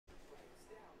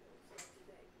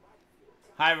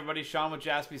Hi everybody, Sean with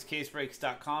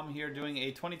JaspysCaseBreaks.com here doing a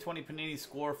 2020 Panini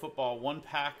Score Football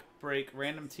 1-pack break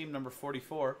random team number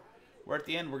 44. Where at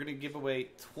the end we're going to give away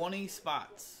 20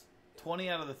 spots. 20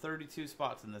 out of the 32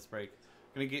 spots in this break.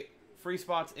 We're going to get free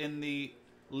spots in the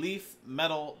Leaf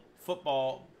Metal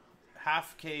Football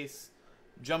half case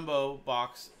jumbo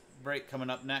box break coming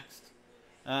up next.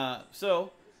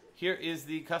 So here is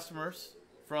the customers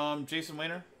from Jason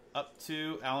Wayner up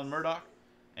to Alan Murdoch.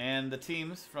 And the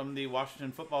teams from the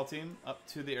Washington football team up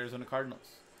to the Arizona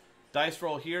Cardinals. Dice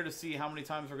roll here to see how many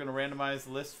times we're going to randomize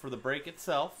the list for the break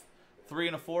itself. 3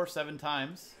 and a 4, 7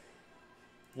 times.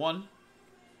 1,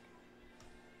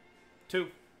 2,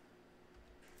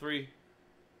 3,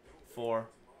 4,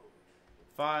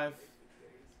 5,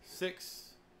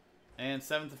 6, and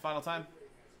 7th and final time.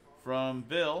 From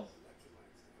Bill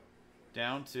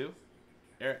down to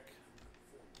Eric.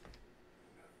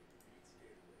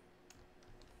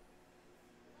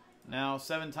 Now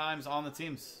 7 times on the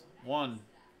teams. 1,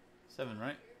 7,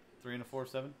 right? 3 and a 4,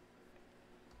 7.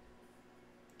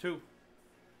 2,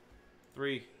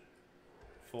 3,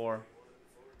 4,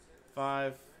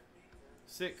 5,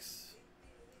 6,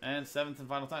 and 7th and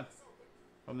final time.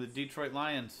 From the Detroit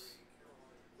Lions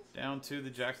down to the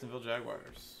Jacksonville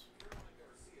Jaguars.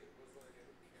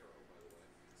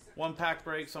 1-pack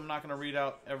break, so I'm not going to read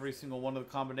out every single one of the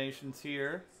combinations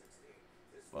here.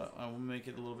 But I will make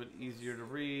it a little bit easier to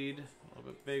read, a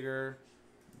little bit bigger,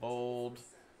 bold,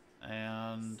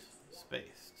 and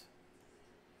spaced.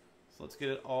 So let's get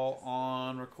it all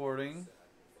on recording.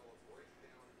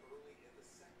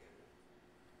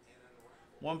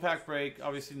 1-pack break,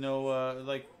 obviously no,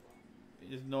 like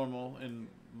is normal in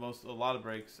a lot of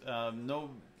breaks. No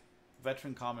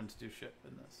veteran commons do ship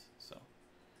in this, so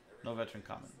no veteran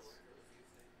commons.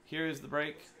 Here is the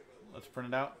break. Let's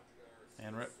print it out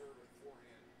and rip.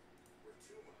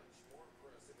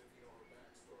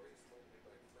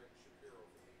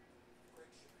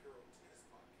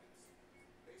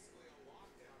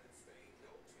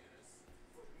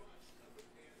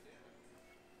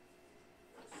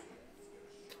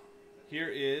 Here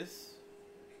is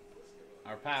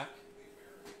our pack.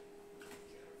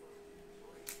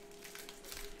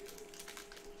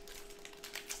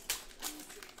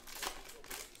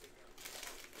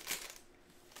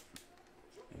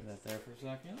 Leave that there for a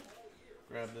second.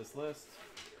 Grab this list.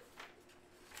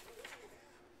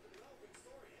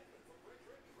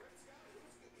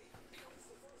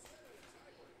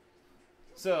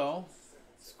 So,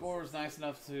 Score is nice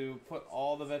enough to put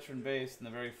all the veteran base in the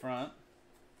very front.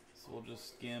 So we'll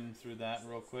just skim through that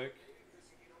real quick.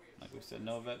 Like we said,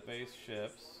 no vet base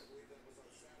ships.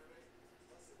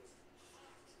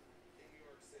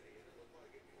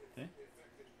 Okay.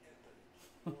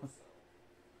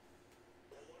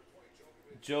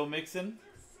 Joe Mixon.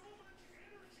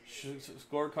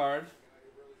 Scorecard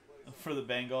for the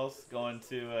Bengals going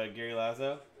to Gary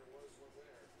Lazo.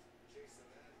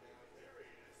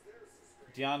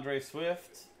 DeAndre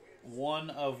Swift,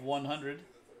 1 of 100.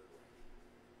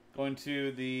 Going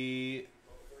to the,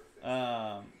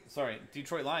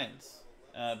 Detroit Lions,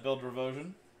 Bill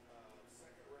Dravosion.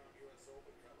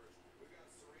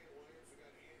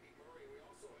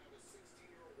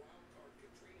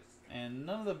 And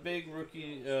none of the big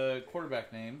rookie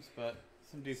quarterback names, but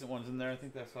some decent ones in there. I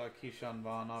think that's Keyshawn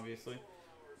Vaughn, obviously.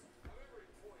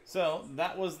 So,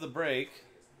 that was the break.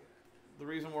 The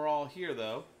reason we're all here,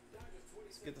 though,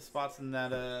 is to get the spots in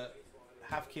that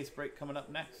half-case break coming up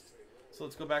next. So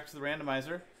let's go back to the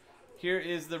randomizer. Here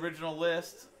is the original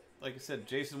list. Like I said,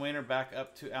 Jason Wayner back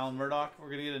up to Alan Murdoch. We're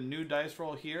going to get a new dice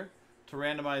roll here to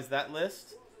randomize that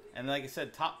list. And like I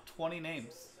said, top 20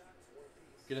 names.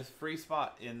 Get a free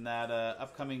spot in that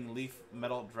upcoming Leaf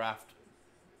Metal Draft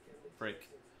break.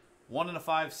 1 and a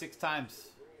 5, 6 times.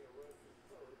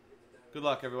 Good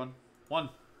luck, everyone. 1,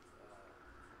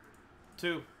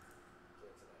 2,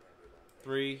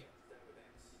 3,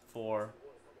 4,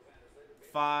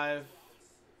 5,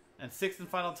 and 6th and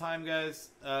final time, guys.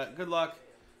 Good luck.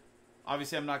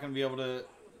 Obviously, I'm not going to be able to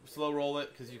slow roll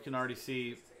it because you can already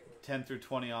see 10 through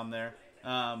 20 on there.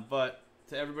 But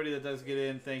to everybody that does get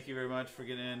in, thank you very much for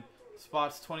getting in.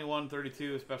 Spots 21,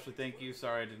 32, especially thank you.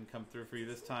 Sorry I didn't come through for you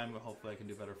this time, but hopefully I can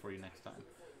do better for you next time.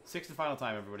 6th and final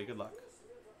time, everybody. Good luck.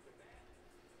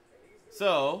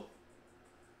 So,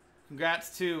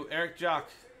 congrats to Eric Jock,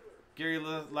 Gary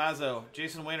Lazo,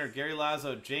 Jason Wayner, Gary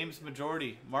Lazo, James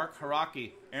Majority, Mark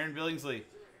Haraki, Aaron Billingsley,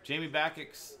 Jamie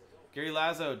Backix, Gary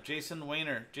Lazo, Jason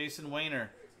Wayner,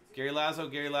 Gary Lazo,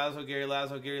 Gary Lazo, Gary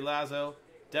Lazo, Gary Lazo,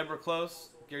 Deborah Close,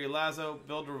 Gary Lazo,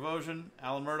 Bill Dravosion,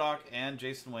 Alan Murdoch, and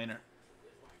Jason Wayner.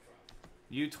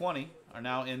 U20 are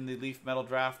now in the Leaf Metal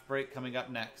Draft break coming up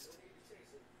next.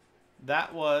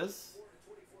 That was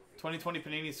 2020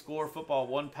 Panini Score Football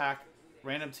 1-pack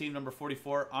random team number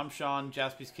 44. I'm Sean,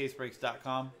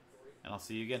 JaspysCaseBreaks.com, and I'll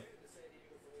see you again.